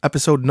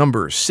episode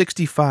number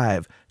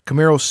 65,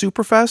 Camaro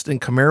SuperFest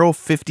and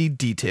CamaroFifty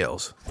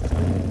details.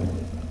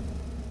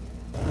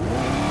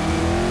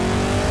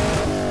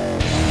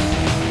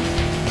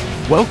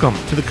 Welcome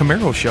to the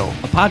Camaro Show,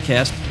 a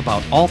podcast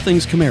about all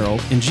things Camaro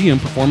and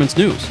GM performance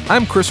news.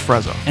 I'm Chris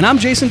Frezza. And I'm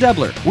Jason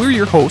Debler. We're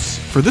your hosts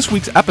for this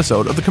week's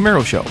episode of the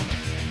Camaro Show.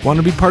 Want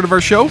to be part of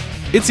our show?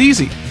 It's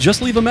easy.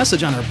 Just leave a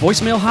message on our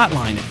voicemail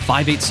hotline at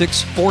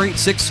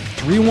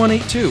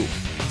 586-486-3182.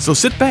 So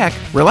sit back,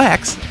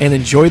 relax, and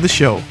enjoy the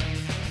show.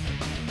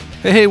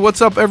 Hey,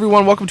 what's up,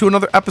 everyone? Welcome to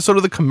another episode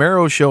of the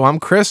Camaro Show. I'm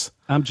Chris.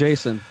 I'm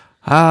Jason.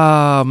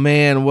 Ah,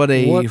 man, what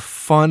a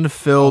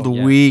fun-filled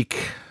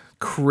week.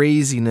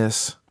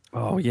 Craziness.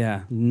 Oh,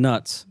 yeah.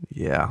 Nuts.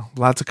 Yeah,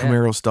 lots of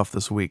Camaro stuff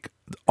this week.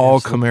 All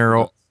absolutely.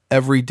 Camaro,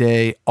 every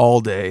day, all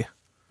day.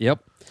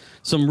 Yep.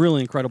 Some really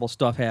incredible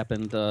stuff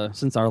happened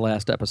since our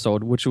last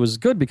episode, which was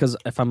good because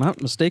if I'm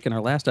not mistaken,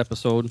 our last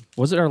episode,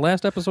 was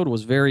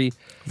very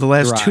the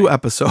last dry. 2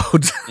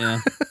 episodes. Yeah.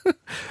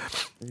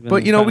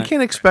 But, you know, we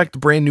can't expect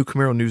brand new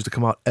Camaro news to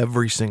come out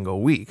every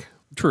single week.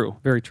 True.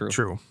 Very true.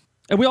 True.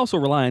 And we also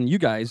rely on you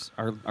guys,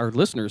 our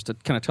listeners, to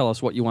kind of tell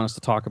us what you want us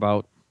to talk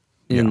about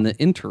in the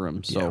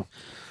interim. So,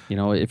 you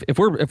know, if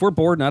we're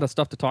bored and out of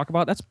stuff to talk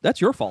about,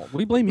 that's your fault.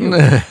 We blame you.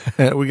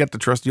 We got the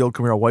trusty old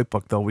Camaro White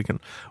Book, though. We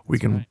can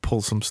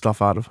pull some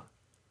stuff out of.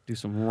 Do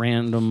some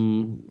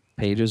random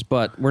pages,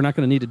 but we're not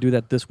going to need to do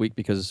that this week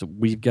because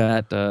we've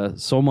got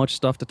so much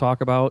stuff to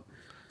talk about.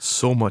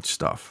 So much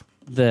stuff.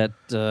 That,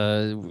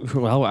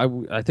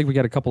 I think we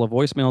got a couple of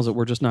voicemails that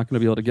we're just not going to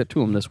be able to get to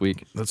them this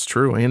week. That's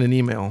true, and an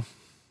email.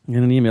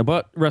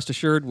 But rest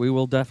assured, we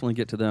will definitely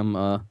get to them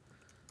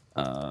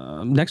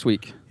next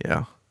week.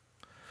 Yeah.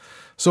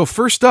 So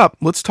first up,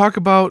 let's talk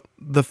about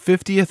the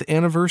 50th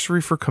anniversary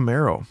for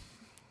Camaro.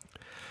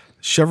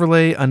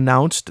 Chevrolet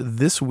announced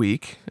this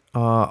week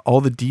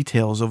all the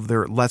details of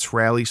their Let's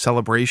Rally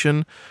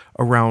celebration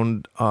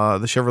around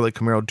the Chevrolet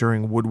Camaro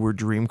during Woodward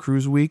Dream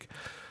Cruise Week.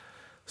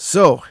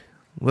 So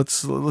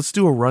let's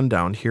do a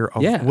rundown here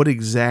of what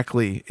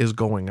exactly is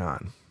going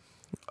on.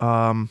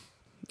 On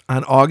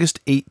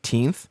August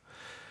 18th,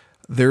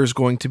 there's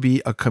going to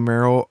be a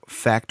Camaro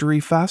Factory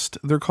Fest,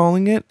 they're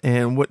calling it.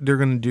 And what they're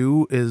going to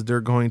do is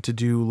they're going to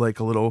do like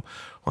a little,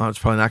 well, it's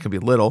probably not going to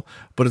be little,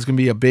 but it's going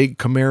to be a big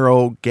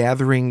Camaro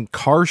gathering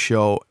car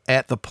show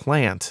at the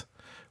plant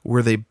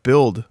where they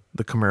build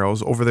the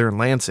Camaros over there in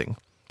Lansing.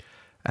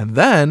 And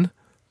then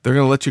they're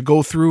going to let you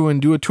go through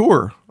and do a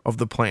tour of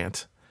the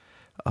plant.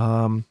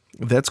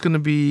 That's going to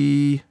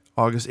be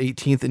August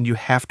 18th, and you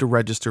have to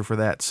register for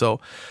that. So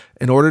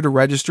in order to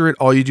register it,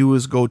 all you do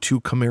is go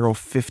to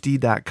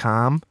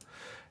CamaroFifty.com,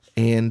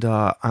 and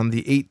on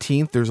the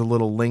 18th, there's a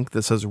little link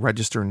that says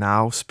register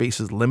now, space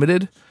is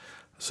limited.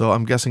 So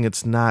I'm guessing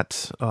it's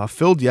not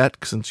filled yet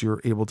since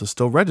you're able to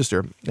still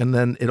register. And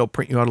then it'll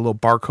print you out a little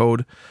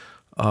barcode,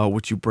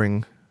 which you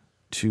bring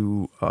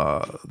to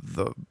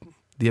the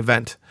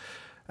event.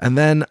 And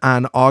then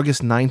on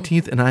August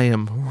 19th, and I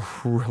am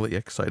really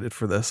excited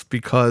for this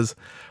because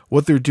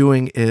what they're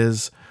doing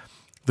is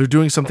they're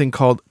doing something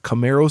called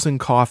Camaros and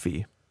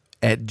Coffee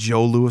at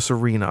Joe Louis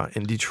Arena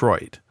in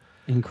Detroit.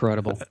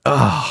 Incredible.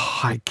 Oh,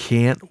 I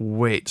can't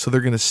wait. So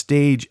they're going to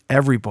stage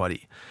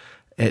everybody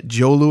at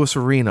Joe Louis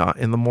Arena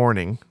in the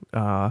morning.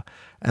 And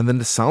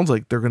then it sounds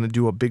like they're going to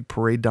do a big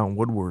parade down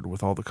Woodward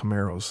with all the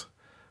Camaros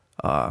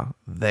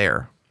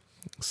there.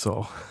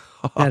 So...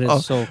 That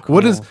is so cool.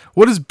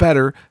 What is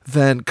better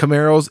than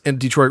Camaros and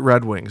Detroit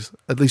Red Wings?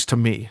 At least to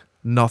me,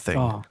 nothing.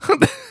 Oh.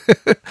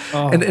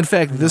 And in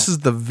fact, this is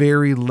the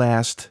very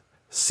last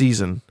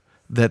season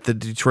that the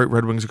Detroit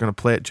Red Wings are going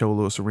to play at Joe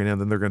Louis Arena,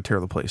 and then they're going to tear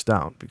the place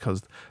down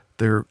because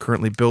they're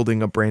currently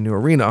building a brand new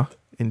arena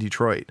in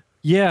Detroit.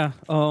 Yeah,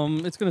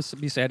 it's going to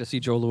be sad to see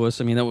Joe Louis.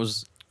 I mean, that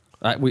was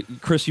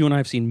Chris. You and I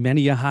have seen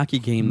many a hockey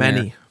game.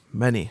 Many.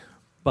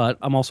 But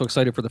I'm also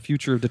excited for the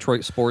future of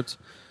Detroit sports.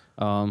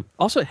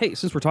 Also, hey,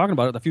 since we're talking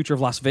about it, the future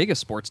of Las Vegas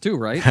sports too,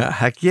 right?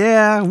 Heck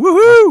yeah.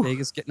 Woohoo! Las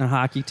Vegas getting a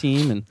hockey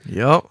team, and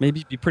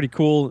maybe it'd be pretty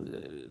cool.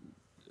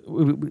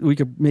 We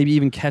could maybe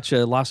even catch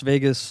a Las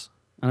Vegas,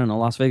 I don't know,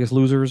 Las Vegas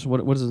Losers.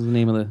 What is the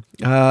name of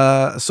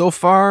the? So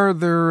far,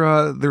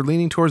 they're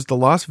leaning towards the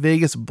Las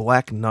Vegas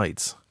Black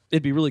Knights.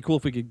 It'd be really cool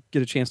if we could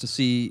get a chance to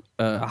see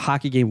a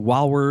hockey game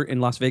while we're in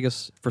Las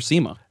Vegas for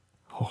SEMA.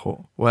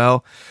 Oh,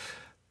 well,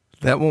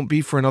 that won't be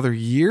for another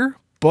year,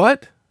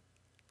 but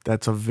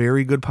that's a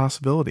very good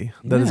possibility.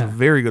 That is a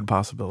very good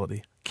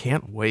possibility.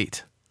 Can't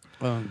wait.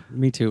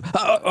 Me too.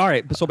 All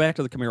right, so back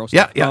to the Camaro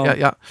stuff.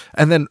 Yeah.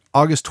 And then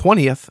August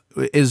 20th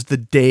is the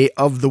day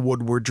of the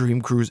Woodward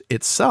Dream Cruise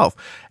itself.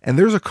 And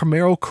there's a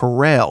Camaro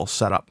Corral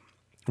set up.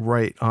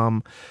 Right.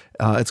 It's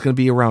going to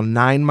be around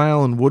 9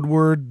 Mile in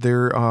Woodward.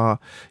 There,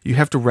 you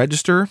have to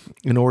register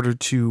in order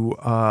to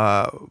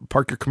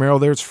park your Camaro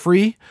there. It's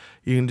free.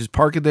 You can just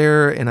park it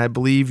there, and I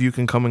believe you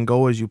can come and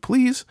go as you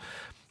please.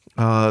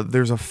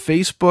 There's a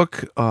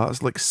Facebook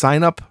like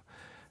sign up,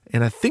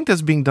 and I think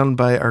that's being done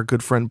by our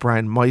good friend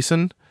Brian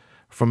Meissen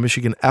from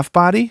Michigan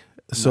F-Body.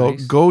 So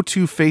Nice. go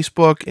to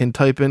Facebook and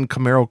type in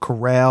Camaro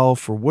Corral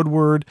for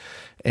Woodward,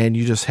 and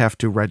you just have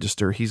to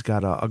register. He's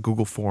got a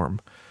Google form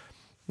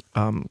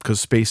because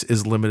space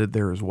is limited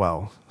there as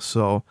well.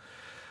 So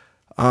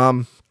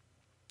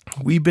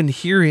we've been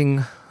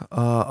hearing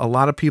a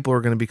lot of people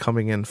are going to be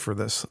coming in for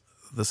this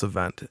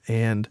event,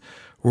 and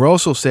we're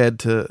also sad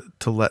to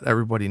let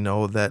everybody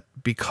know that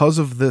because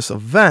of this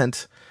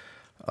event,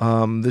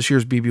 this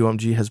year's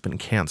BBOMG has been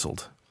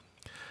canceled.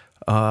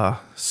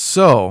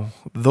 So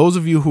those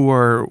of you who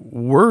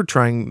were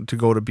trying to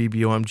go to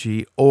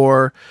BBOMG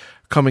or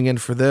coming in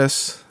for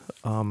this,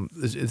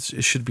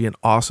 it should be an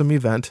awesome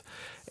event.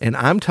 And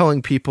I'm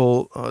telling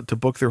people to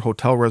book their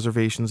hotel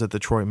reservations at the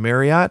Troy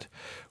Marriott,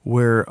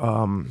 where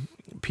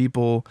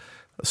people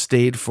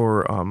stayed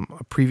for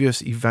a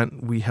previous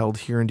event we held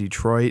here in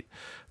Detroit.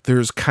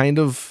 There's kind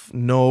of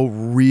no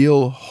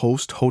real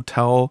host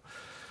hotel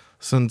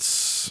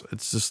since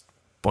it's just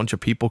bunch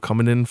of people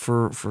coming in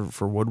for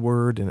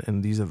Woodward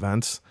and these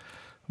events.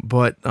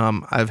 But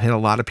I've had a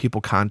lot of people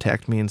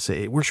contact me and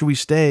say, where should we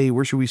stay?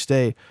 Where should we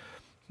stay?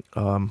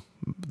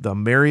 The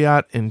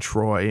Marriott in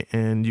Troy,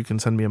 and you can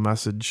send me a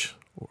message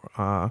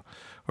or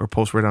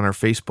post right on our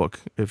Facebook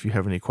if you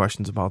have any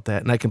questions about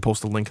that. And I can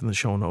post a link in the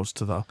show notes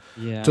to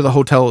the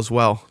hotel as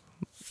well.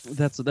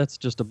 That's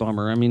just a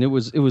bummer. I mean, it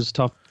was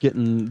tough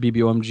getting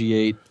BBOMG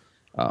 8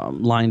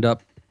 lined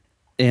up,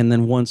 and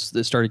then once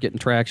it started getting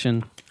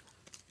traction,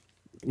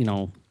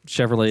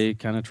 Chevrolet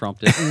kind of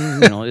trumped it.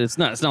 It's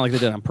not like they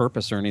did it on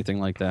purpose or anything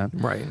like that.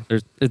 Right.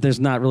 There's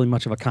not really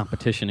much of a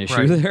competition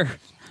issue there,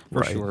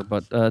 for sure.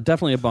 But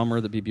definitely a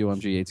bummer that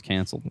BBOMG 8's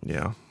canceled.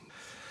 Yeah.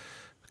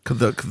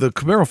 The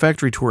Camaro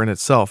factory tour in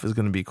itself is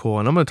going to be cool,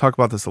 and I'm going to talk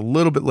about this a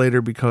little bit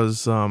later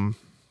because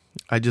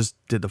I just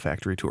did the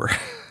factory tour.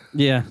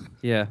 Yeah.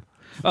 We're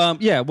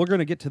going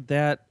to get to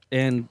that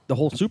and the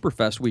whole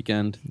SuperFest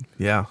weekend.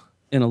 Yeah.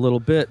 In a little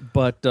bit,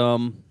 but.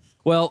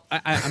 Well,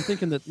 I'm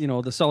thinking that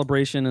the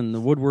celebration and the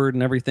Woodward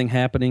and everything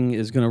happening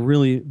is going to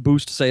really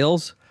boost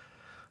sales.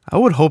 I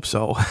would hope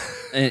so.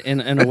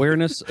 and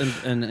awareness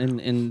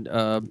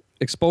and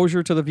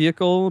exposure to the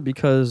vehicle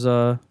because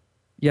the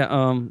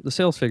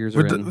sales figures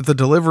are in. The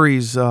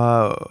deliveries.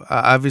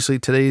 Obviously,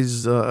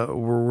 today's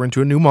we're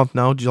into a new month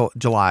now,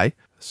 July.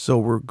 So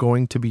we're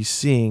going to be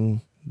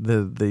seeing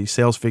the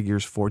sales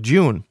figures for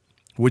June,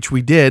 which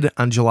we did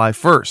on July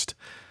 1st.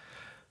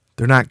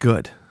 They're not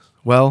good.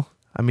 Well.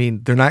 I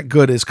mean, they're not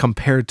good as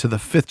compared to the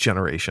 5th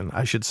generation.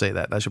 I should say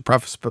that. I should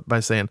preface by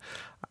saying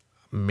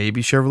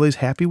maybe Chevrolet's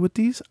happy with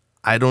these.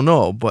 I don't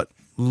know, but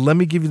let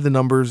me give you the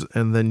numbers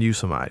and then you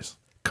surmise.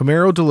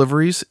 Camaro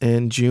deliveries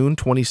in June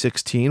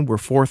 2016 were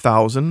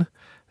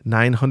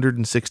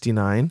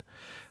 4,969.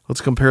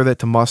 Let's compare that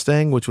to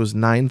Mustang, which was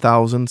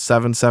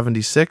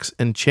 9,776,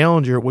 and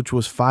Challenger, which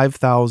was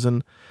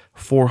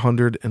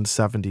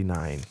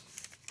 5,479.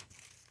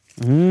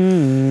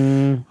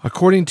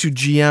 According to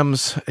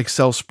GM's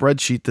Excel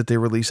spreadsheet that they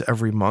release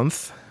every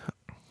month,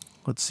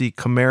 let's see,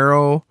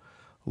 Camaro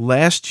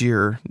last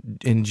year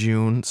in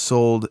June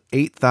sold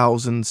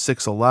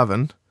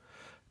 8,611,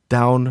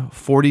 down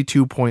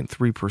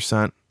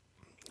 42.3%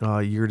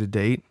 year to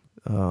date.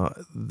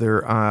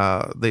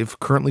 They've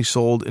currently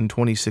sold in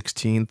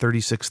 2016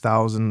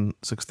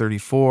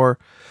 36,634,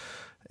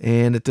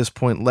 and at this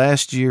point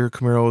last year,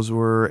 Camaros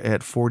were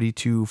at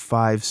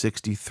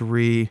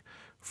 42,563.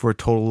 For a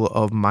total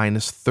of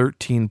minus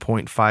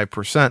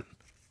 13.5%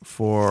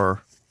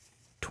 for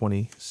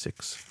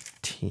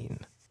 2016.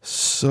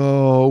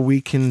 So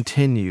we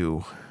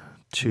continue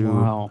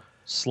to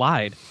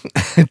slide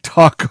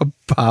talk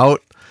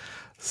about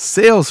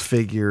sales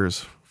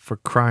figures for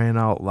crying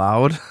out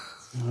loud.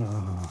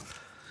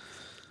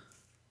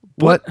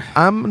 But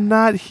I'm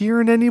not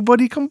hearing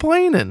anybody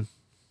complaining.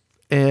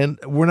 And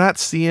we're not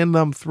seeing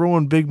them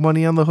throwing big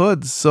money on the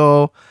hoods.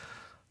 So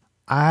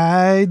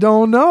I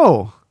don't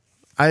know.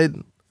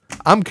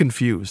 I'm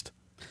confused.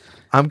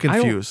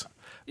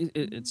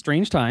 It's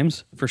strange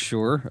times for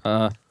sure.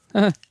 I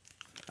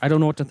don't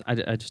know what to.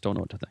 I just don't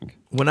know what to think.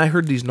 When I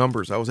heard these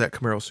numbers, I was at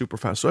Camaro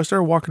SuperFest, so I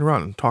started walking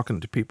around and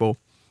talking to people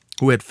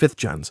who had 5th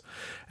gens,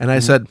 and I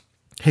said,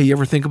 "Hey, you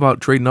ever think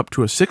about trading up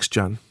to a 6th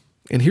gen?"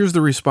 And here's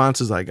the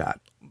responses I got.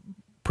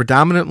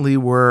 Predominantly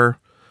were,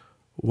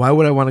 "Why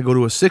would I want to go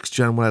to a 6th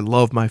gen when I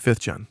love my 5th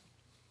gen?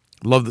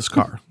 Love this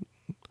car."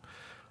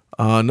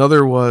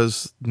 Another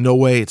was, no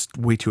way, it's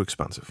way too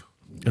expensive.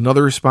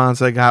 Another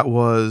response I got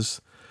was,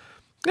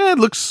 it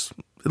looks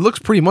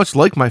pretty much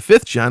like my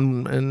 5th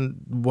gen, and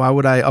why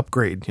would I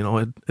upgrade?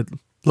 It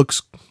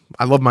looks,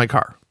 I love my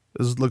car.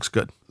 This looks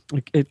good.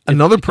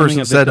 Another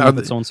person said, of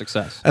its own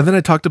success. And then I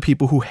talked to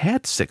people who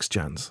had 6th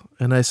gens,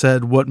 and I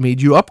said, what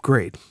made you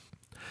upgrade?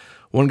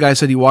 One guy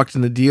said he walked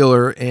in the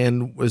dealer,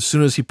 and as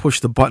soon as he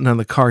pushed the button on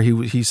the car,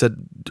 he said,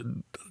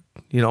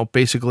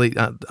 basically,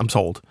 I'm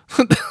sold.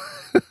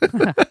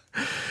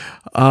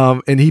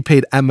 And he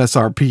paid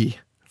MSRP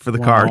for the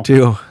car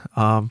too.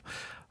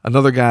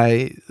 Another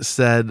guy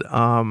said,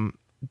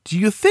 do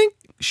you think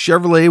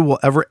Chevrolet will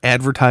ever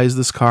advertise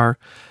this car?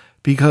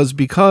 Because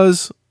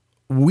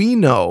we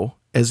know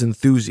as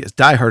enthusiasts,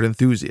 diehard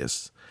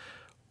enthusiasts,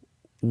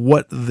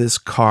 what this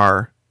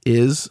car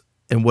is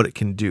and what it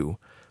can do.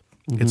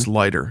 Mm-hmm. It's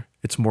lighter.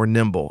 It's more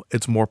nimble.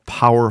 It's more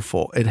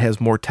powerful. It has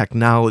more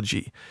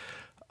technology.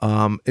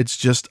 It's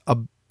just a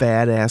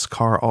badass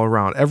car all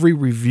around. Every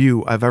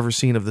review I've ever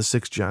seen of the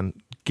 6th gen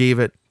gave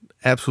it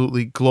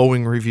absolutely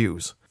glowing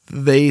reviews.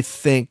 They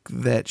think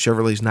that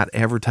Chevrolet's not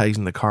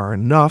advertising the car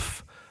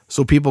enough,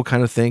 so people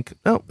kind of think,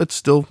 oh, it's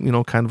still,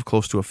 kind of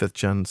close to a 5th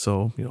gen,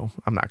 so,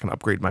 I'm not going to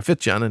upgrade my 5th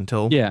gen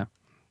until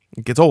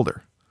it gets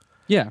older.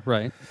 Yeah,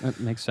 right. That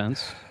makes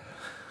sense.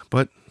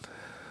 But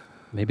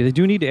maybe they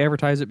do need to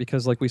advertise it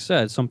because, like we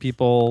said, some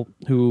people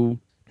who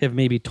have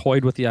maybe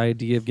toyed with the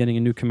idea of getting a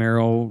new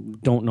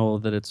Camaro don't know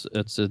that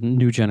it's a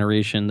new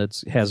generation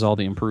that has all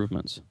the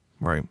improvements.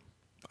 Right.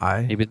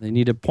 Maybe they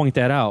need to point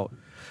that out.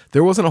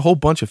 There wasn't a whole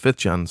bunch of 5th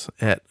gens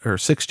or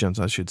 6th gens,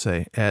 I should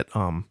say, at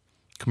Camaro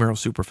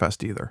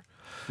SuperFest either.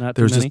 Not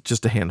There's too many?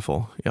 just a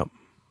handful. Yep.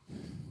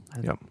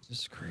 That's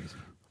just crazy.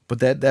 But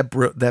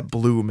that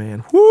blue,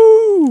 man,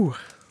 woo!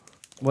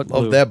 What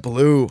blue? Love that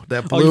blue.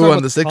 That blue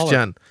on the 6th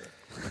gen.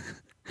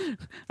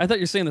 I thought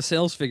you were saying the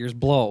sales figures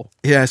blow.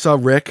 Yeah, I saw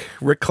Rick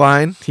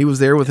Klein. He was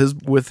there with his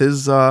blue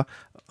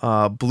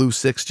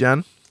 6th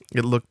gen.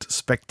 It looked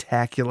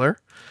spectacular.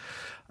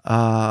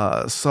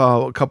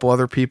 Saw a couple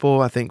other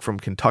people, I think from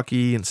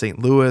Kentucky and St.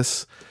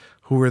 Louis,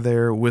 who were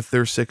there with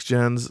their 6th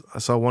gens. I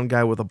saw one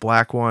guy with a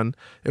black one.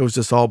 It was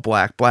just all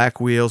black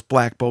wheels,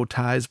 black bow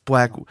ties,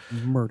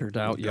 murdered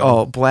out. Yo.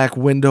 Oh, black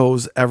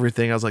windows,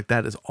 everything. I was like,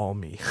 that is all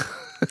me.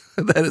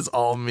 That is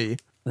all me.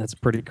 That's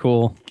pretty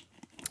cool.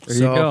 There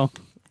you go.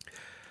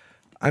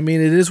 I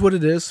mean, it is what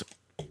it is.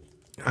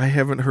 I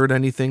haven't heard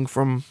anything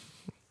from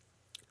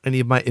any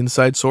of my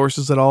inside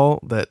sources at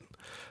all that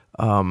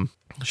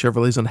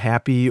Chevrolet's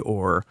unhappy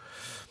or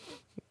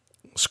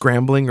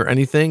scrambling or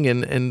anything.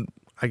 And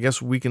I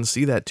guess we can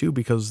see that too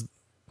because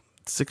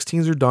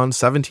 16s are done,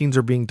 17s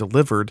are being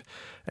delivered,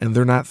 and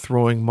they're not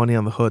throwing money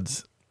on the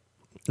hoods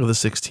of the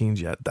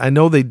 16s yet. I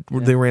know they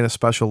ran a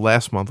special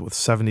last month with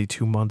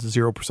 72 months,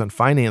 0%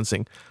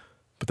 financing,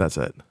 but that's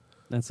it.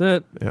 That's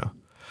it. Yeah.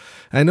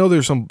 I know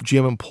there's some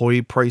GM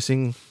employee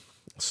pricing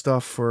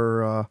stuff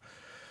for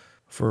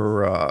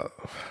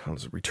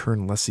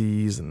return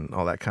lessees and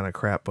all that kind of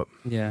crap, but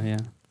yeah.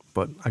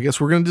 But I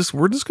guess we're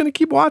just gonna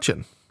keep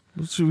watching.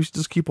 We should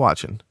just keep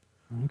watching.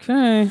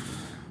 Okay.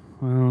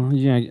 Well,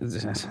 yeah. I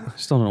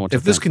still don't know what to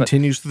If this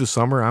continues through the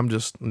summer,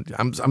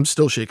 I'm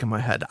still shaking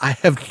my head. I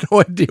have no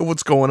idea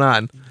what's going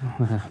on.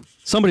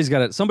 Somebody's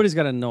got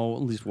to know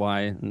at least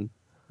why, and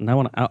I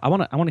want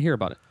to hear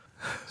about it.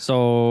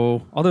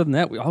 So, other than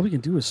that, all we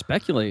can do is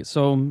speculate.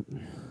 So,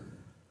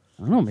 I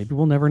don't know. Maybe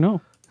we'll never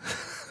know.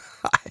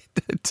 I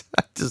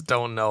just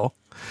don't know.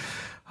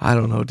 I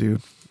don't know,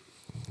 dude.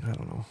 I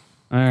don't know.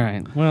 All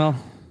right. Well,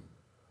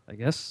 I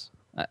guess.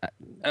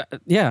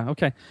 Yeah.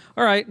 Okay.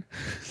 All right.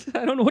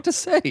 I don't know what to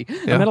say.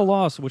 Yeah. I'm at a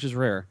loss, which is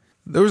rare.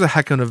 There was a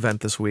heck of an event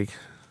this week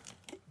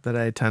that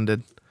I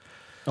attended.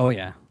 Oh,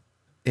 yeah.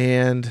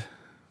 And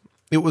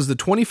it was the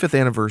 25th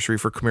anniversary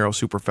for Camaro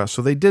SuperFest,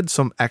 so they did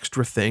some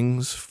extra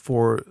things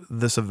for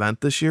this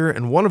event this year,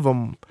 and one of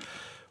them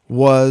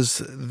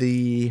was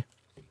the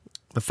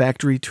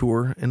factory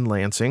tour in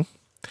Lansing.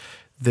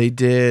 They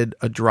did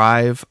a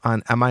drive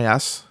on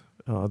MIS,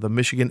 the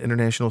Michigan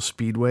International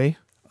Speedway.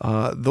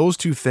 Those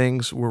two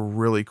things were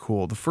really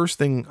cool. The first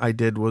thing I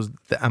did was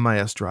the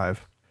MIS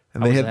drive,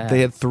 and they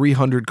had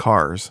 300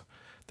 cars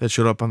that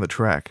showed up on the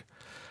track.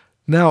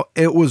 Now,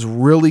 it was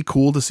really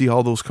cool to see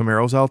all those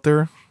Camaros out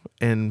there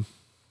and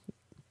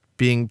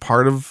being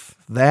part of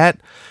that,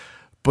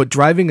 but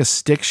driving a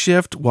stick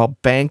shift while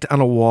banked on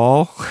a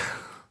wall,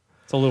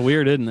 it's a little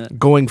weird, isn't it?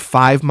 Going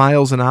 5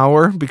 miles an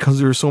hour because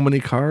there were so many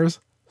cars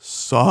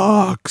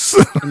sucks.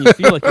 And you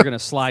feel like you're going to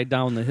slide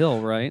down the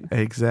hill, right?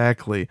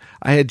 Exactly.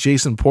 I had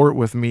Jason Port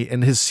with me,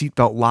 and his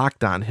seatbelt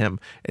locked on him,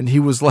 and he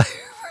was like,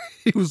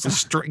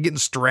 getting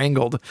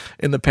strangled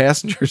in the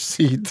passenger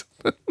seat.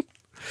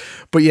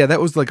 But yeah,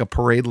 that was like a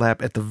parade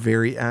lap at the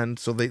very end.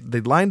 So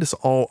they lined us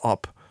all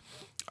up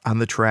on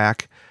the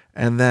track,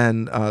 and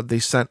then they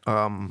sent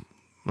I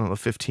don't know,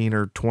 15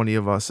 or 20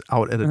 of us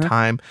out at a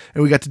time,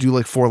 and we got to do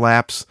like 4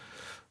 laps,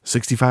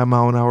 65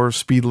 mile an hour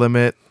speed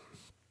limit.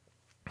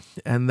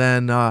 And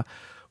then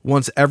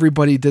once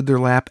everybody did their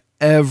lap,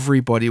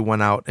 everybody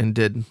went out and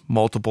did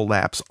multiple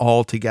laps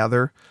all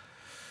together.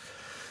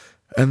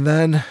 And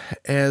then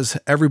as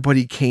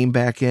everybody came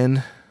back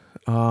in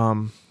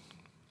to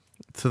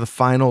the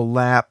final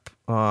lap,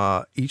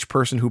 each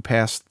person who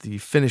passed the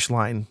finish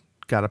line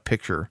got a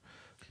picture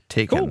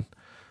taken. Cool.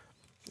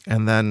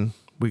 And then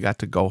we got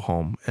to go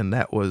home, and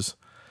that was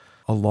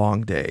a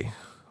long day.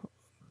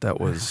 That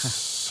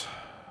was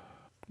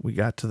we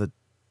got to the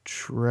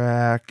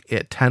track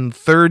at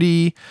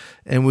 10:30,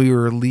 and we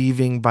were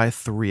leaving by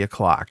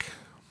 3:00.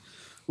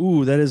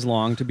 Ooh, that is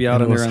long to be out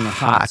there in the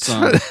hot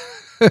sun.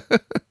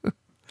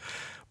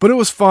 But it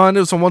was fun.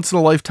 It was a once in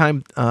a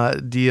lifetime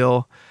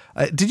deal.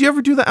 Did you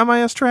ever do the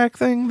MIS track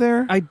thing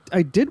there?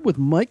 I did with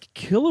Mike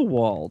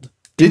Killewald.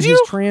 Did you?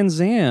 His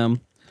Trans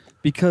Am.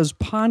 because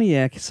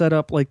Pontiac set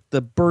up like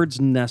the bird's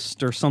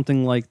nest or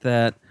something like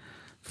that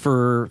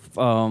for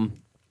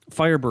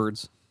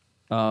Firebirds.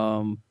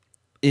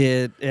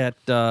 It at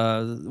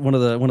one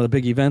of the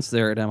big events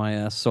there at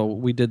MIS. So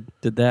we did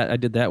that. I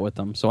did that with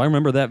them. So I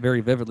remember that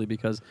very vividly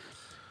because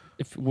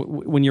if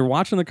when you're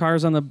watching the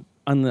cars on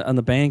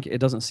the bank, it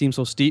doesn't seem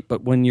so steep.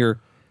 But when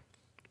you're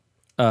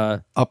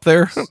up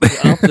there,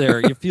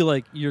 you feel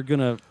like you're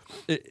gonna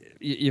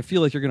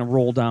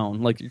roll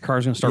down, like your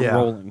car's gonna start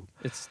rolling.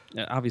 It's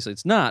obviously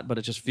it's not, but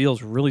it just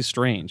feels really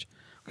strange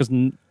because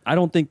I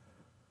don't think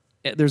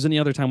there's any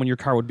other time when your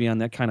car would be on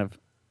that kind of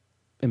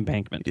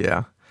embankment.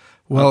 Yeah.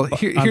 Well,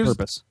 here's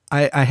purpose.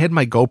 I had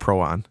my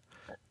GoPro on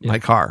my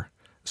car,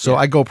 so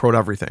I GoPro'd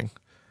everything.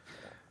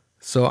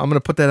 So I'm gonna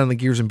put that on the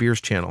Gears and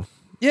Beers channel.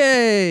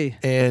 Yay!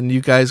 And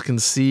you guys can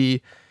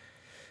see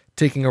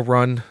taking a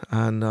run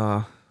on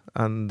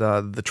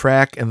the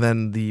track and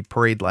then the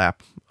parade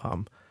lap.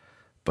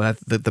 But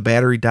the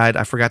battery died.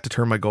 I forgot to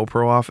turn my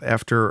GoPro off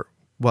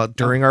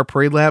during our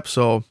parade lap.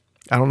 So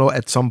I don't know,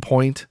 at some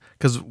point,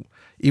 because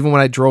even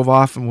when I drove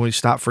off and when we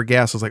stopped for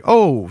gas, I was like,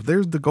 oh,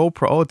 there's the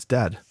GoPro. Oh, it's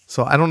dead.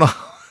 So I don't know.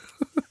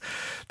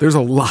 There's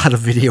a lot of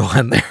video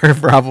on there,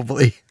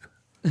 probably.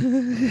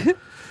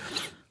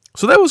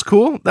 So that was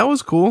cool.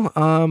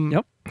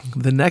 Yep.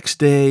 The next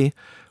day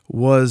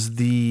was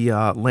the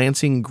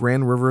Lansing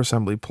Grand River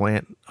Assembly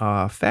Plant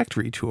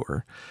factory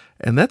tour.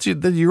 And that's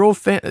your old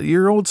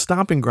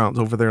stomping grounds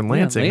over there in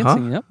Lansing, huh?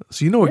 Yep.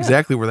 So you know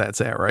exactly where that's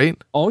at, right?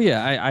 Oh,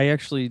 yeah. I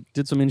actually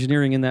did some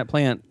engineering in that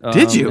plant.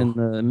 Did you? In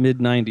the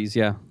mid-'90s,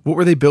 yeah. What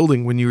were they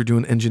building when you were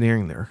doing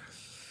engineering there?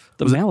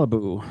 The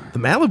Malibu. The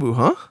Malibu,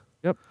 huh?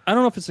 Yep. I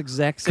don't know if it's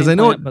exact same because I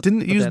know plant, it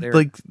didn't used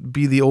like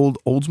be the old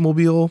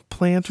Oldsmobile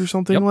plant or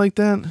something like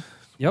that.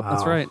 Yep,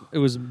 that's right. It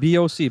was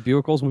BOC,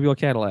 Buick Oldsmobile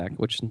Cadillac,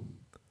 which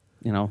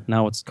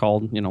now it's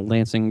called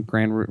Lansing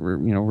Grand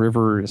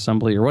River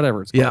Assembly or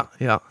whatever it's called.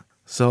 Yeah.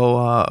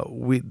 So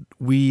we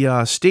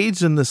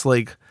staged in this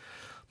lot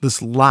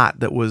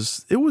that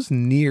was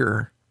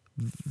near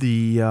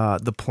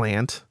the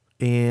plant,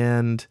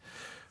 and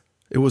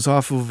it was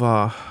off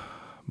of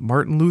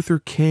Martin Luther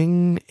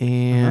King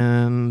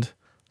and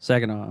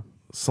Saginaw,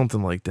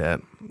 something like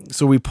that.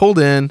 So we pulled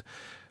in,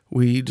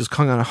 we just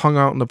hung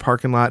out in the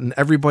parking lot, and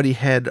everybody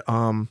had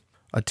a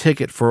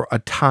ticket for a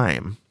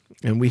time,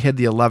 and we had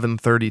the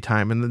 11:30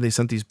 time, and then they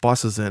sent these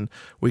buses in.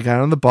 We got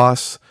on the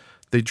bus,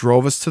 they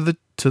drove us to the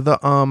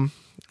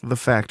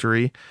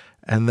factory,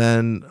 and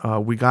then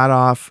we got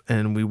off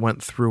and we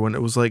went through, and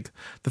it was like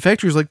the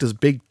factory was like this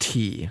big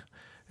T,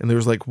 and there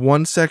was like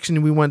one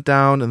section we went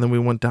down, and then we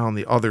went down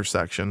the other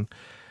section.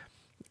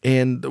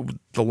 And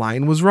the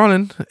line was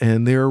running,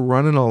 and they were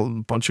running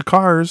a bunch of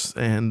cars,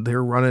 and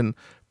they're running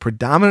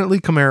predominantly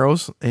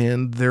Camaros,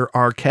 and there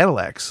are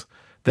Cadillacs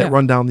that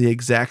run down the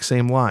exact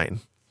same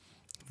line.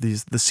 The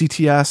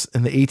CTS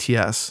and the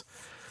ATS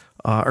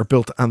are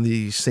built on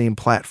the same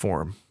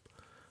platform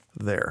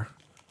there.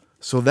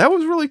 So that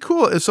was really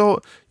cool.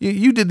 So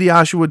you did the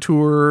Oshawa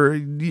tour.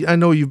 I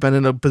know you've been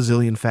in a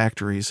bazillion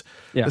factories.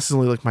 Yeah. This is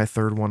only like my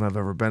third one I've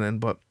ever been in,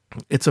 but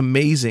it's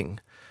amazing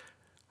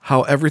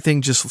how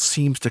everything just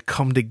seems to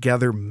come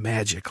together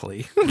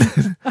magically.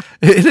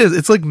 It is.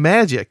 It's like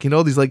magic, they're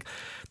almost like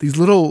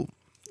little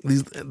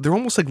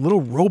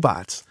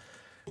robots.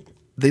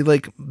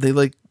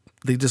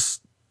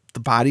 The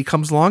body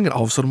comes along, and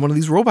all of a sudden one of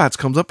these robots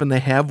comes up, and they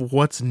have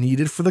what's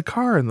needed for the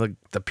car, and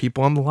the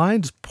people on the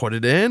line just put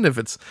it in.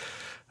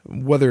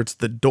 Whether it's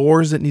the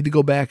doors that need to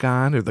go back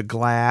on, or the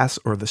glass,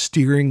 or the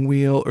steering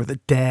wheel, or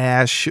the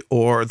dash,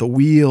 or the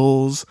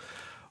wheels,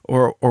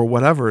 or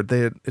whatever,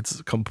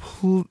 it's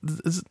complete.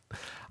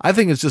 I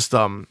think it's just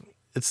a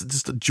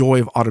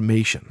joy of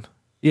automation.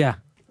 Yeah,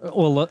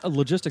 well,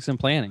 logistics and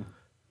planning.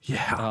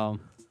 Yeah,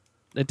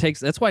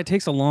 that's why it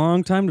takes a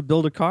long time to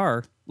build a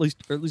car,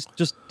 at least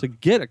just to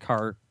get a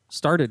car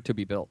started to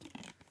be built.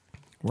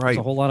 Right, there's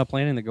a whole lot of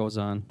planning that goes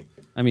on.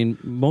 I mean,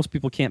 most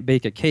people can't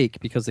bake a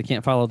cake because they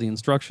can't follow the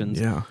instructions.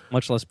 Yeah,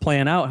 much less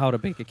plan out how to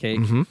bake a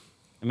cake. Mm-hmm.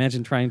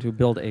 Imagine trying to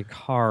build a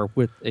car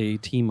with a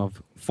team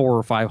of 400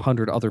 or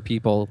 500 other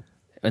people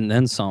and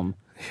then some.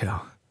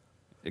 Yeah.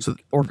 So,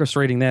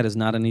 orchestrating that is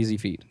not an easy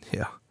feat.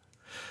 Yeah.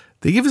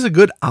 They give us a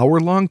good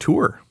hour-long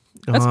tour.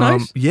 That's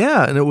nice.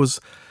 Yeah, and there was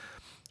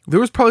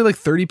probably like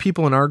 30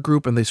 people in our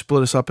group, and they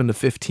split us up into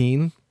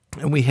 15.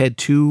 And we had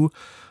two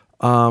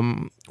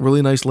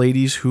really nice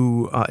ladies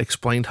who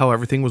explained how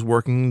everything was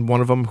working.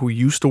 One of them who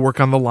used to work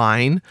on the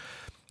line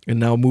and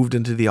now moved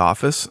into the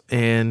office.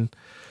 And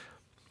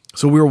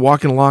so we were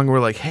walking along, and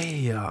we're like,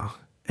 hey,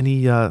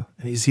 any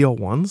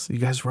ZL1s? You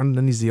guys running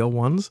any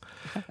ZL1s?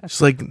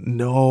 She's like,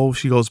 no.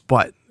 She goes,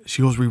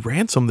 we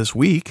ran some this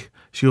week.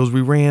 She goes, we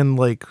ran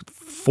like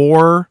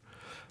 4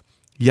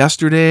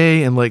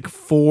 yesterday and like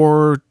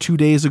 4 2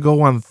 days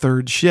ago on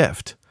third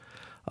shift.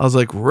 I was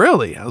like,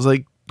 really? I was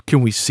like,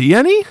 can we see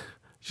any?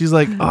 She's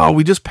like, oh,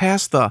 we just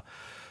passed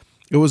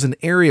it was an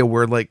area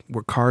where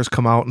cars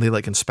come out and they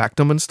like inspect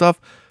them and stuff.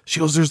 She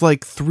goes, there's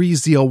like 3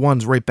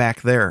 ZL1s right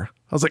back there.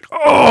 I was like,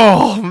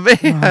 oh,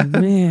 man. Oh,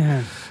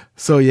 man.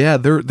 So yeah,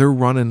 they're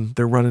running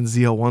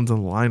ZL1s on the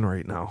line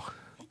right now.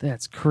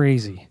 That's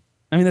crazy.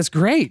 I mean, that's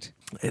great.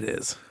 It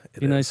is.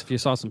 It'd be nice if you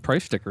saw some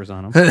price stickers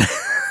on them.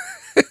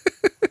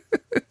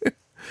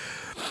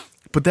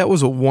 But that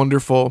was a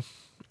wonderful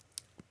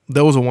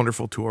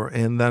tour.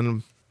 And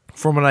then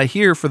from what I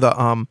hear for the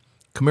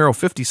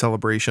CamaroFifty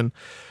celebration,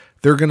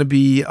 they're going to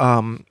be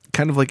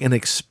kind of like an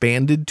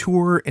expanded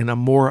tour and a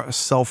more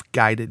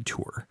self-guided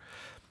tour.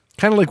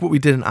 Kind of like what we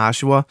did in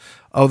Oshawa,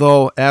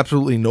 although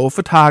absolutely no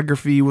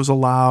photography was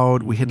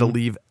allowed. We had to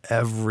leave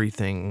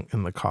everything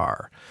in the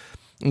car,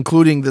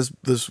 including this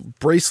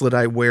bracelet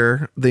I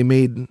wear.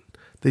 They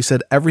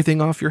said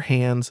everything off your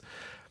hands.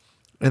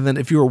 And then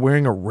if you were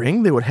wearing a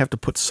ring, they would have to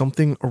put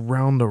something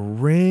around the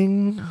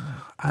ring.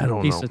 I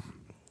don't know.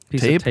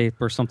 Piece of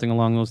tape or something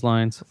along those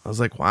lines. I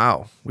was like,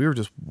 wow, we were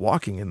just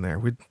walking in there.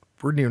 We're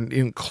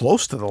even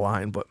close to the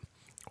line, but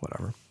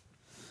whatever.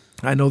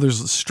 I know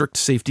there's strict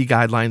safety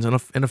guidelines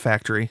in a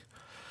factory,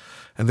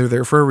 and they're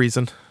there for a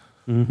reason.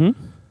 Mm-hmm.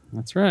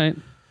 That's right.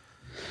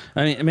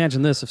 I mean,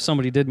 imagine this. If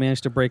somebody did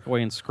manage to break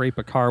away and scrape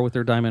a car with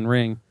their diamond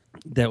ring,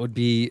 that would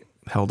be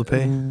hell to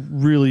pay.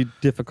 Really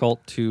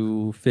difficult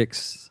to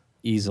fix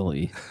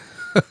easily.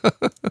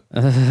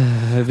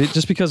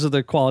 Just because of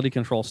the quality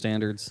control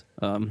standards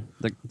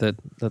that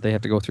they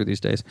have to go through these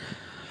days.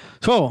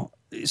 So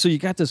you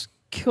got this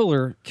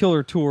killer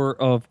tour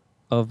of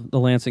the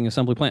Lansing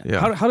assembly plant.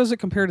 Yeah. How does it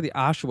compare to the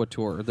Oshawa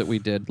tour that we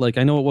did? Like,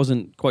 I know it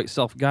wasn't quite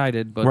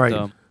self-guided, but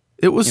right.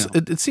 It was.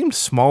 It seemed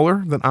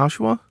smaller than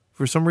Oshawa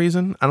for some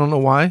reason. I don't know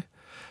why.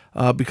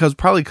 Because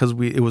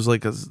it was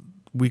like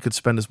we could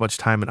spend as much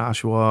time in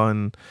Oshawa,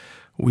 and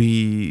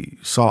we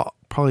saw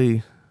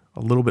probably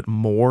a little bit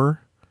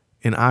more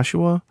in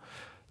Oshawa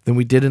than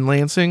we did in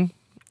Lansing.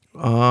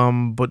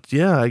 But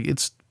yeah,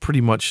 it's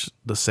pretty much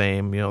the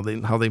same.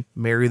 How they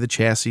marry the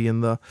chassis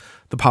and the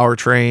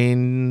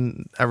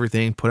powertrain,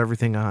 everything, put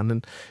everything on,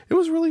 and it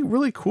was really,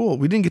 really cool.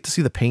 We didn't get to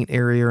see the paint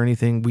area or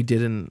anything we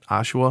did in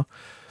Oshawa.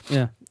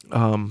 Yeah.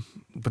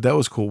 But that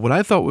was cool. What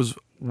I thought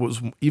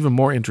was even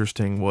more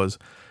interesting was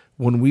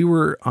when we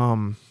were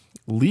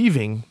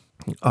leaving,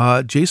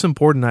 Jason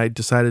Board and I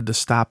decided to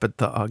stop at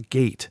the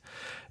gate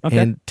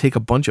and take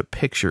a bunch of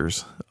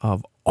pictures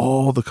of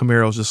all the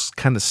Camaros just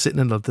kind of sitting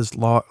in this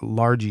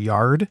large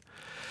yard.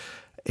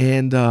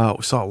 And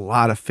we saw a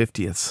lot of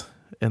 50ths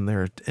in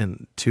there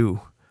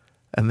too.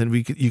 And then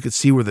you could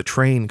see where the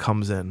train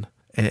comes in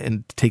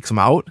and takes them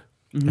out.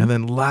 Mm-hmm. And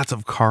then lots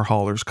of car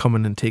haulers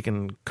coming and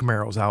taking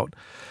Camaros out.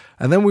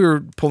 And then we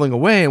were pulling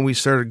away and we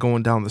started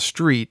going down the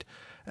street.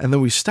 And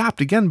then we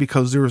stopped again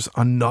because there was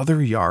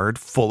another yard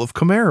full of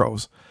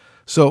Camaros.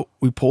 So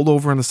we pulled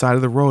over on the side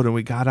of the road and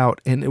we got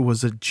out, and it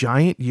was a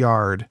giant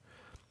yard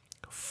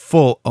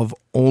full of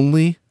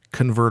only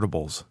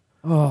convertibles.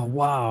 Oh,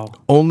 wow.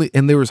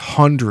 And there was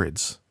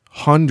hundreds.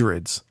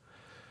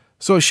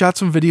 So I shot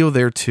some video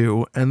there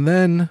too. And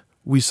then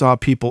we saw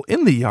people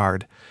in the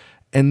yard,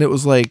 and it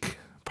was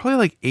probably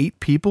like 8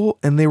 people,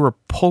 and they were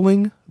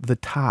pulling the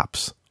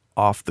tops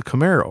off the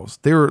Camaros.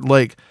 They were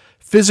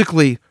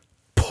physically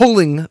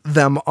pulling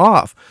them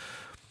off.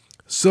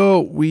 So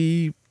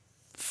we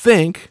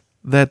think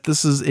that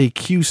this is a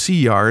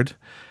QC yard,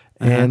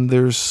 and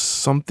there's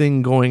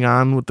something going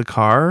on with the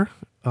car.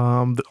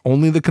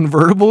 Only the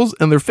convertibles,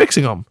 and they're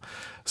fixing them.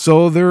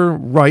 So they're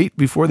right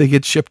before they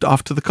get shipped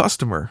off to the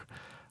customer.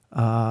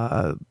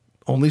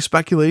 Only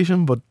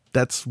speculation, but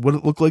that's what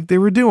it looked like they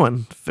were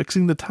doing,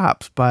 fixing the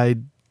tops by,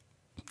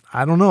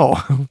 I don't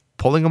know,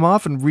 pulling them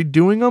off and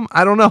redoing them.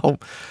 I don't know.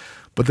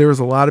 But there was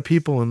a lot of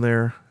people in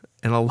there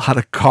and a lot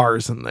of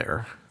cars in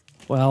there.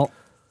 Well,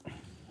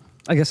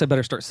 I guess I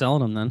better start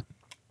selling them then.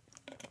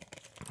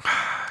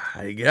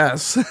 I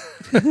guess.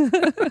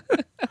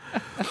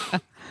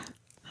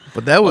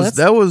 But that was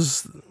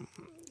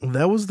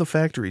the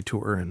factory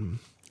tour in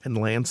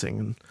Lansing,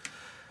 and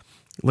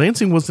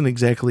Lansing wasn't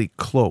exactly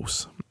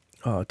close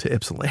to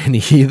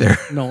Ypsilanti either.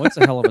 No, it's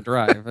a hell of a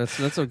drive. That's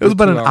a good it was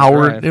about an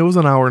hour. Drive. It was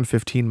an hour and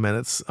 15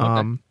 minutes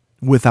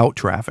without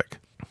traffic.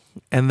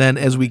 And then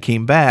as we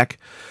came back,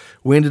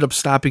 we ended up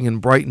stopping in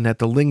Brighton at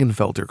the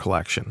Lingenfelter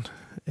collection,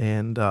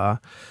 and Ken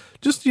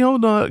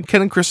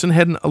and Kristen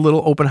had a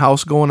little open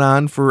house going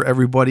on for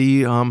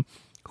everybody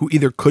who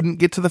either couldn't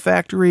get to the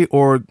factory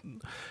or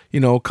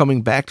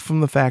coming back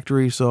from the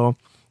factory. So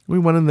we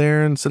went in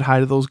there and said hi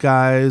to those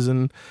guys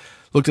and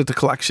looked at the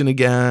collection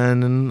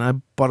again. And I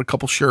bought a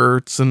couple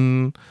shirts,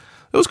 and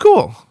it was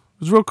cool.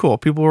 It was real cool.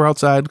 People were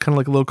outside, kind of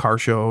like a little car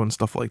show and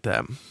stuff like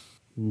that.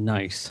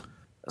 Nice.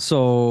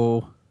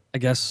 So I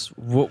guess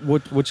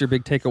what's your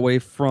big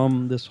takeaway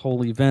from this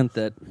whole event?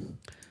 That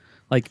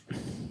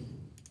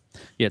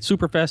you had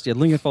SuperFest, you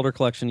had Lingenfelter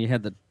collection, you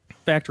had the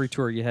factory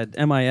tour, you had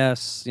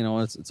MIS.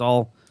 It's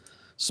all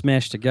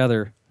smashed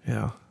together.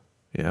 Yeah.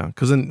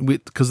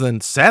 Because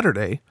then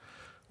Saturday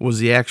was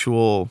the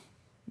actual,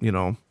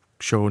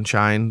 show and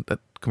shine that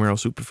Camaro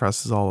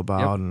SuperFest is all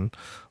about, and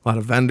a lot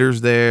of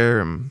vendors there,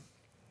 and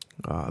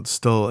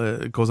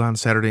it goes on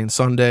Saturday and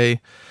Sunday,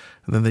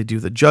 and then they do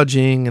the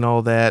judging and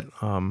all that.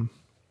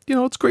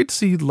 It's great to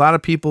see a lot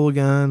of people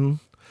again.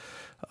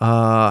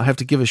 I have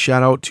to give a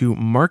shout out to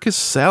Marcus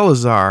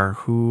Salazar,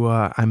 who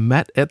I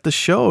met at the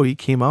show. He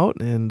came out,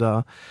 and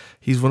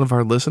he's one of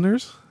our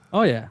listeners.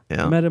 Oh yeah.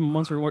 Yeah. I met him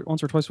once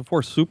or twice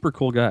before. Super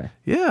cool guy.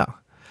 Yeah.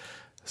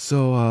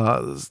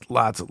 So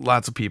lots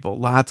of people,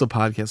 lots of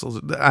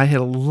podcasts. I had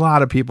a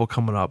lot of people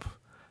coming up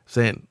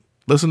saying,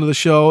 "Listen to the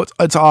show.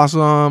 It's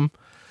awesome."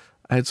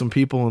 I had some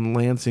people in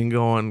Lansing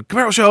going,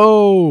 "Camaro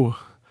Show,"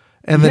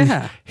 and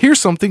then here's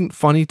something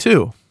funny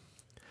too.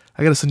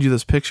 I got to send you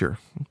this picture.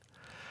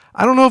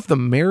 I don't know if the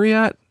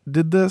Marriott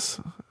did this,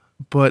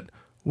 but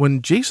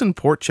when Jason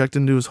Port checked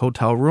into his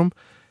hotel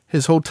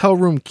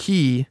room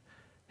key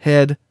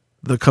had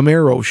the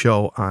Camaro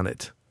Show on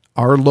it.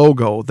 Our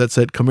logo that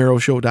said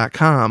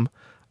CamaroShow.com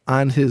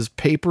on his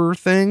paper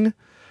thing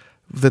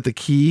that the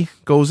key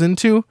goes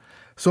into.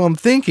 So I'm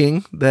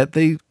thinking that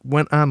they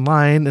went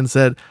online and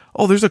said,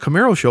 "Oh, there's a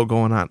Camaro Show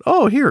going on.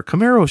 Oh, here,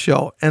 Camaro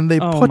Show." And they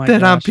put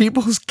that on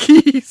people's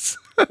keys.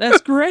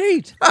 That's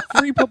great.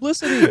 Free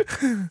publicity.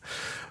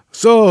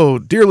 So,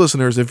 dear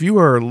listeners, if you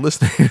are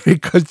listening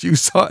because you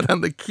saw it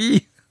on the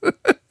key,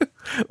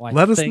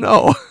 let us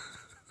know.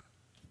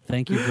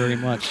 Thank you very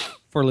much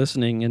for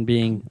listening and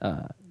being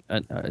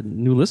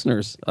new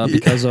listeners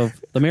because of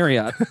the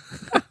Marriott.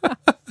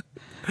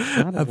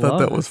 I thought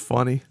that was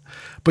funny.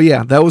 But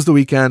yeah, that was the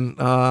weekend.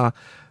 I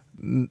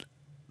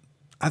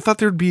thought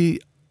there'd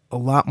be a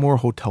lot more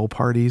hotel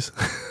parties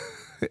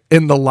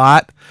in the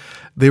lot.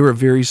 They were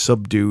very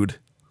subdued.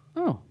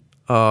 Oh.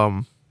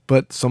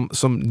 But some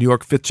New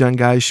York 5th Gen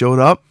guys showed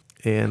up,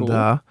 and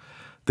cool.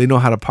 They know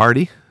how to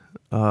party.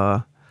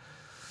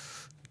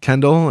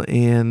 Kendall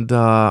and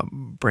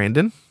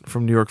Brandon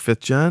from New York 5th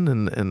Gen,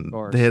 and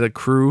they had a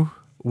crew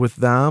with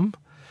them.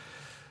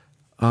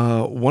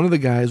 One of the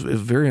guys, a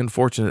very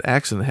unfortunate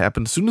accident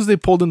happened. As soon as they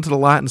pulled into the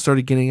lot and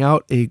started getting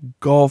out, a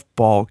golf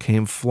ball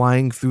came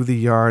flying through the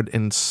yard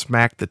and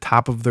smacked the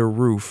top of their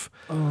roof.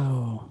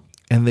 Oh.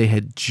 And they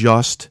had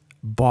just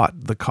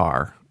bought the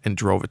car and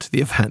drove it to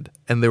the event,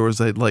 and there was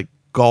a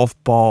golf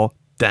ball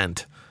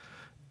dent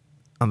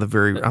on the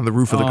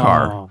roof of the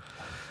car.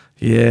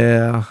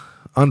 Yeah,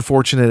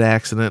 unfortunate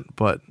accident,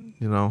 but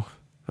ow.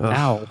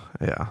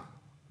 Yeah,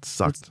 it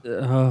sucked.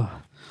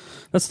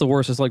 That's the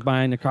worst. It's like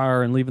buying a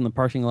car and leaving the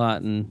parking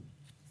lot and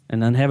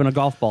then having a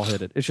golf ball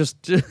hit it. It's just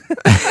it's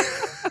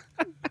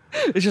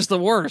just the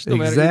worst. No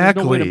matter, there's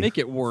no way to make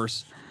it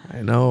worse.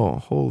 I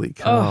know. Holy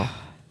cow.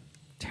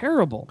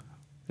 Terrible.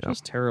 Yep.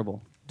 Just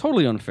terrible.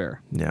 Totally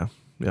unfair. Yeah.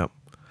 Yep.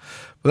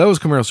 Well, that was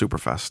Camaro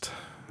SuperFest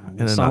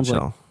in a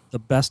nutshell. Like the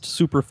best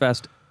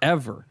SuperFest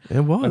ever.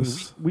 It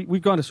was. I mean,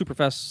 we've gone to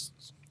SuperFest.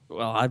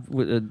 Well, I've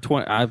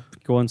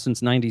gone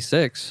since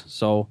 '96,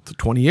 so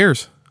 20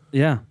 years.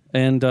 Yeah,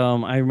 and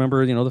I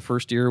remember the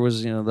first year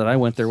was that I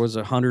went there was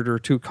 100 or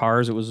 2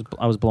 cars. I was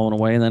blown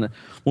away, and then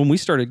when we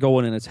started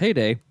going in its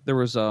heyday, there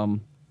was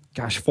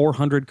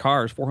 400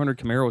 cars, 400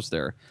 Camaros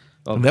there.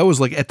 And that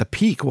was at the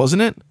peak,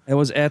 wasn't it? It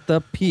was at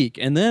the peak,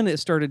 and then it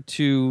started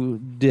to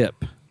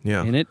dip.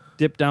 Yeah. And it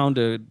dipped down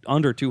to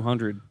under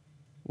 200.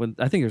 When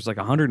I think it was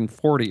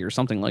 140 or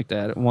something like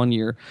that one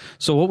year.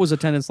 So what was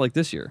attendance like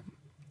this year?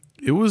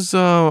 It was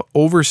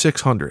over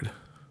 600.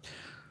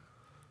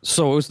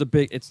 So it was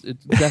it's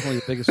definitely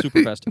the biggest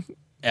SuperFest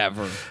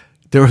ever.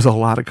 There was a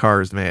lot of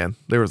cars, man.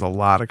 There was a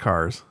lot of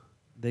cars.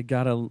 They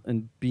gotta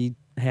be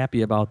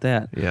happy about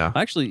that. Yeah.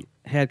 I actually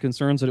had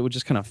concerns that it would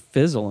just kind of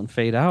fizzle and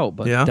fade out,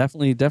 but yeah.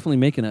 definitely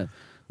making a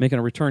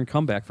return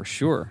comeback for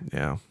sure.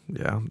 Yeah.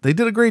 They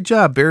did a great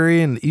job.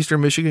 Barry and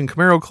Eastern Michigan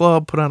Camaro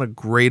Club put on a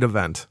great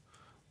event.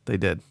 They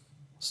did.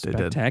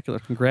 Spectacular.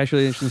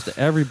 Congratulations to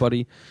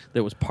everybody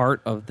that was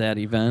part of that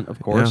event,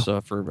 of course,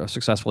 for a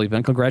successful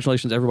event.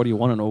 Congratulations to everybody who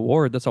won an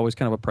award. That's always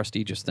kind of a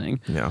prestigious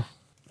thing. Yeah.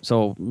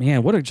 So,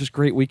 man, what a just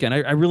great weekend.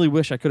 I really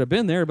wish I could have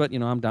been there, but,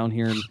 I'm down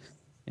here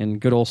in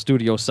good old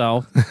Studio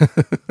South.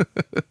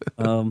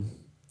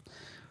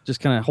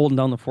 Just kind of holding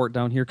down the fort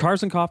down here.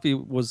 Cars and Coffee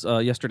was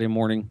Saturday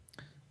morning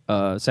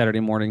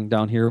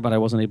down here, but I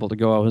wasn't able to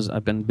go.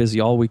 I've been busy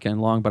all weekend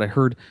long, but I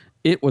heard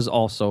it was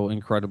also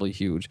incredibly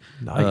huge.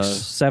 Nice.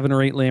 7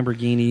 or 8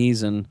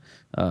 Lamborghinis, and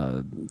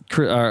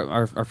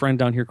our friend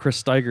down here, Chris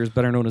Steigers,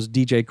 better known as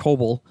DJ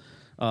Coble,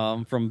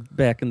 from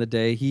back in the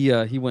day.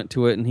 He went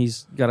to it, and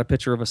he's got a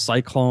picture of a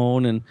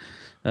Cyclone and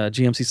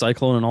GMC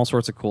Cyclone and all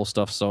sorts of cool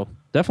stuff. So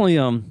definitely,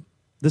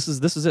 this is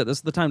it. This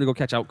is the time to go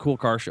catch out cool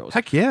car shows.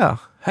 Heck yeah.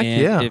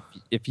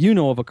 If you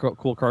know of a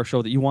cool car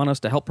show that you want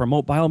us to help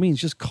promote, by all means,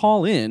 just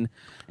call in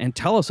and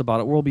tell us about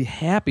it. We'll be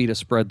happy to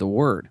spread the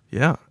word.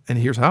 Yeah, and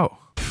here's how.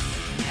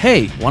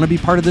 Hey, want to be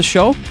part of this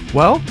show?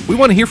 Well, we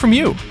want to hear from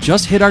you.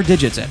 Just hit our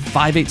digits at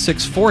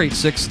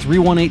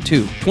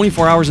 586-486-3182,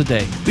 24 hours a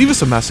day. Leave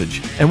us a message,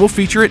 and we'll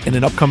feature it in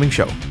an upcoming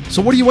show.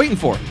 So what are you waiting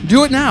for?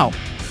 Do it now.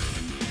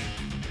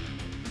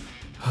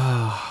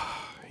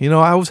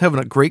 I was having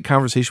a great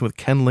conversation with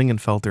Ken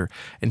Lingenfelter,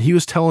 and he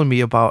was telling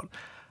me about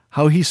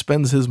how he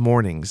spends his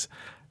mornings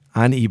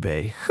on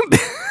eBay.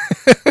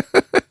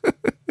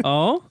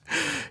 Oh?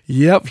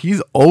 Yep,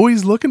 he's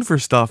always looking for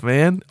stuff,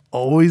 man.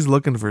 Always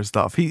looking for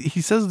stuff.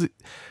 He says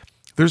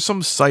there's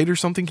some site or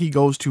something he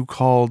goes to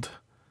called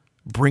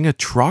Bring a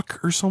Truck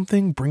or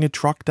something,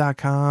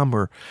 bringatruck.com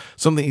or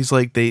something. He's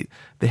like, they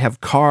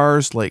have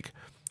cars like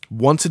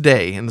once a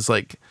day, and it's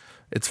like,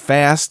 it's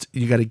fast.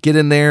 You got to get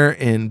in there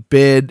and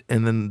bid,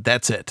 and then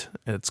that's it.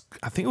 And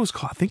I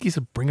think he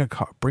said bring a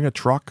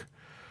truck,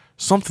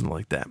 something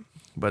like that.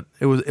 But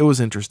it was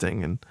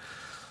interesting. And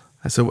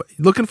I said, what,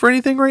 looking for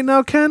anything right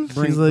now, Ken?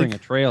 Bring a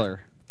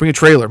trailer. Bring a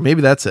trailer.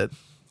 Maybe that's it.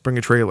 Bring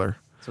a trailer.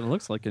 That's what it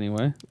looks like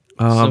anyway.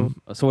 So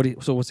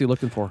what's he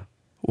looking for?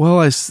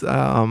 Well, I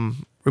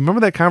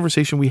remember that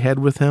conversation we had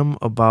with him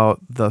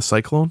about the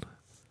Cyclone?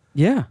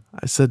 Yeah.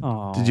 I said,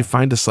 Did you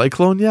find a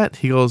Cyclone yet?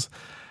 He goes,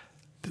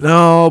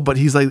 no, but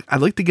he's like, I'd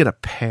like to get a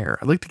pair.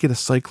 I'd like to get a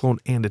Cyclone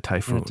and a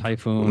Typhoon.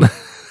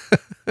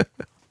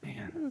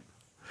 Man.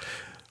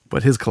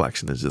 But his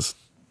collection is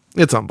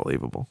it's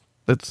unbelievable.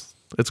 It's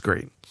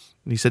great.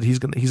 And he said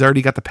he's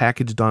already got the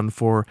package done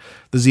for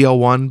the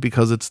ZL1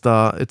 because it's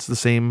the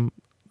same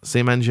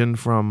engine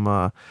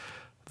from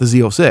the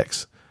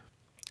Z06.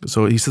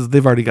 So he says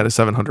they've already got a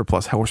 700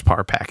 plus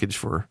horsepower package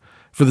for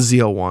the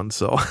ZL1.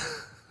 So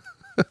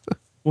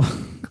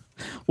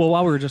Well,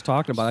 while we were just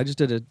talking about it, I just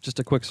did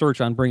a quick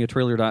search on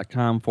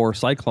bringatrailer.com for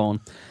Cyclone,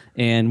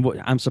 and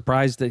I'm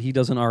surprised that he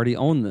doesn't already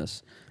own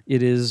this.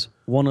 It is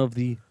one of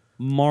the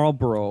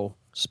Marlboro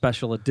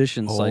special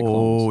edition Cyclones.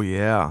 Oh,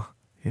 yeah.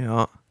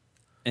 And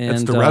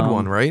it's the red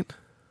one, right?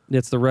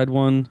 It's the red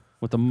one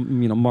with the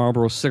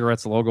Marlboro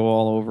cigarettes logo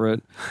all over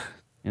it.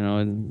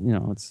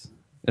 It's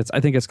I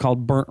think it's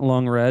called Burnt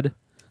Lung Red.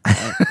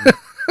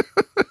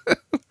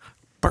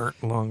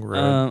 Burnt Lung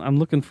Red. I'm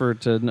looking for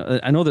it to.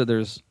 I know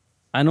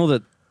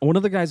that one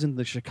of the guys in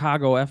the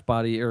Chicago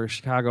F-Body or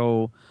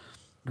Chicago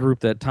group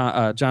that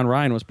John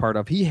Ryan was part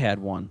of, he had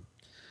one.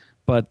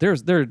 But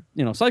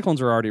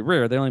Cyclones are already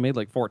rare. They only made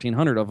like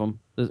 1,400 of them.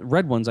 The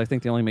red ones, I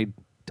think they only made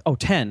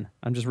 10.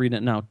 I'm just reading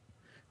it now.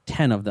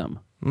 10 of them.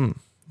 And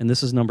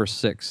this is number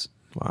 6.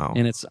 Wow.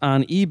 And it's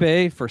on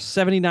eBay for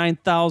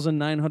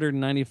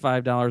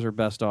 $79,995 or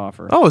best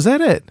offer. Oh, is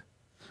that it?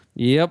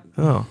 Yep.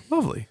 Oh,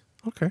 lovely.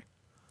 Okay.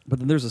 But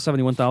then there's a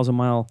 71,000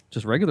 mile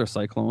just regular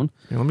Cyclone.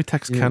 Yeah, let me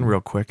text Ken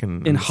real quick.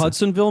 In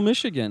Hudsonville,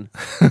 Michigan.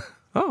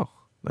 Oh,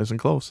 nice and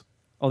close.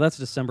 Oh, that's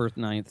December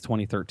 9th,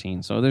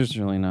 2013. So there's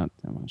really not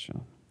that much.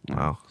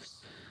 Wow.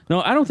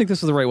 No, I don't think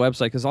this is the right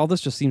website because all this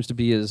just seems to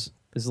be is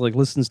like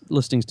listings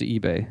to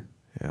eBay.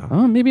 Yeah.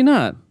 Oh, maybe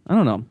not. I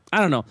don't know.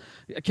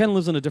 Ken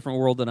lives in a different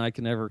world than I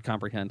can ever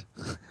comprehend.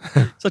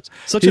 such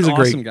He's an a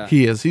awesome great guy.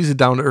 He is. He's a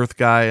down to earth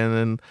guy, and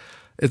then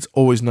it's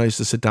always nice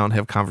to sit down and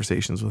have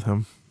conversations with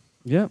him.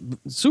 Yeah,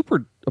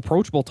 super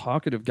approachable,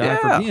 talkative guy Yeah.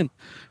 for being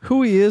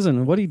who he is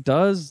and what he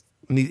does.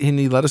 And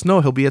he let us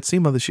know he'll be at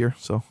SEMA this year,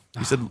 so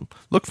he said,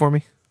 "Look for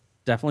me."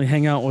 Definitely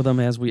hang out with him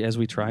as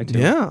we try to.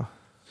 Yeah.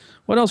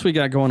 What else we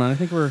got going on? I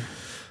think we're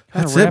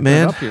That's it,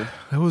 man.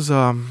 It was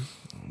a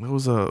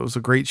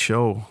great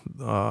show,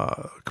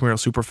 Camaro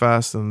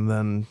SuperFest, and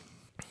then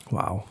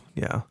wow,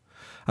 yeah,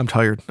 I'm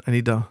tired. I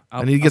need to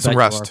get some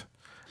rest.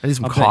 I need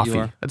some coffee.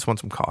 I just want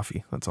some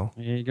coffee. That's all.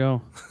 There you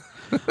go.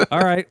 All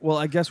right. Well,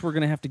 I guess we're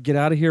going to have to get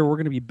out of here. We're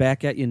going to be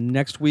back at you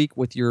next week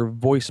with your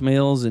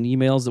voicemails and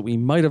emails that we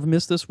might have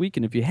missed this week.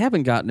 And if you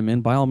haven't gotten them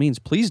in, by all means,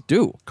 please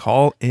do.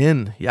 Call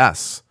in.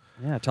 Yes.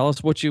 Yeah. Tell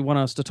us what you want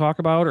us to talk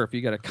about, or if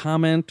you got a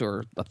comment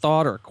or a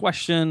thought or a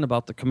question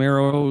about the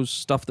Camaro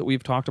stuff that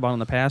we've talked about in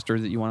the past or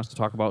that you want us to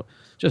talk about,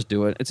 just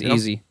do it. It's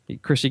easy.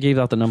 Chris, you gave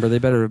out the number. They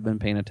better have been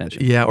paying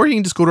attention. Yeah. Or you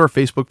can just go to our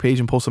Facebook page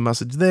and post a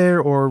message there,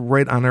 or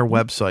right on our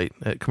website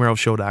at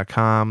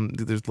CamaroShow.com.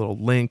 There's a little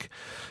link.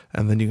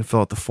 And then you can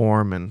fill out the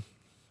form, and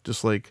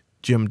just like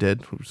Jim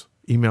did, whose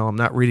email I'm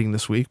not reading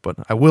this week, but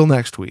I will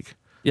next week.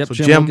 Yep, so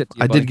Jim,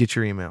 I did get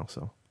your email,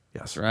 so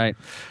yes. That's right.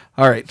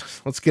 All right,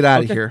 let's get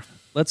out of here.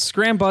 Let's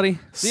scram, buddy.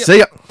 See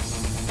ya.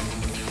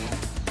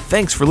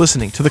 Thanks for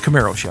listening to The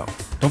Camaro Show.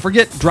 Don't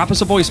forget, drop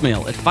us a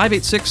voicemail at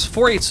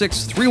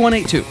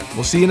 586-486-3182.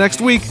 We'll see you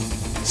next week.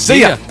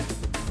 See ya.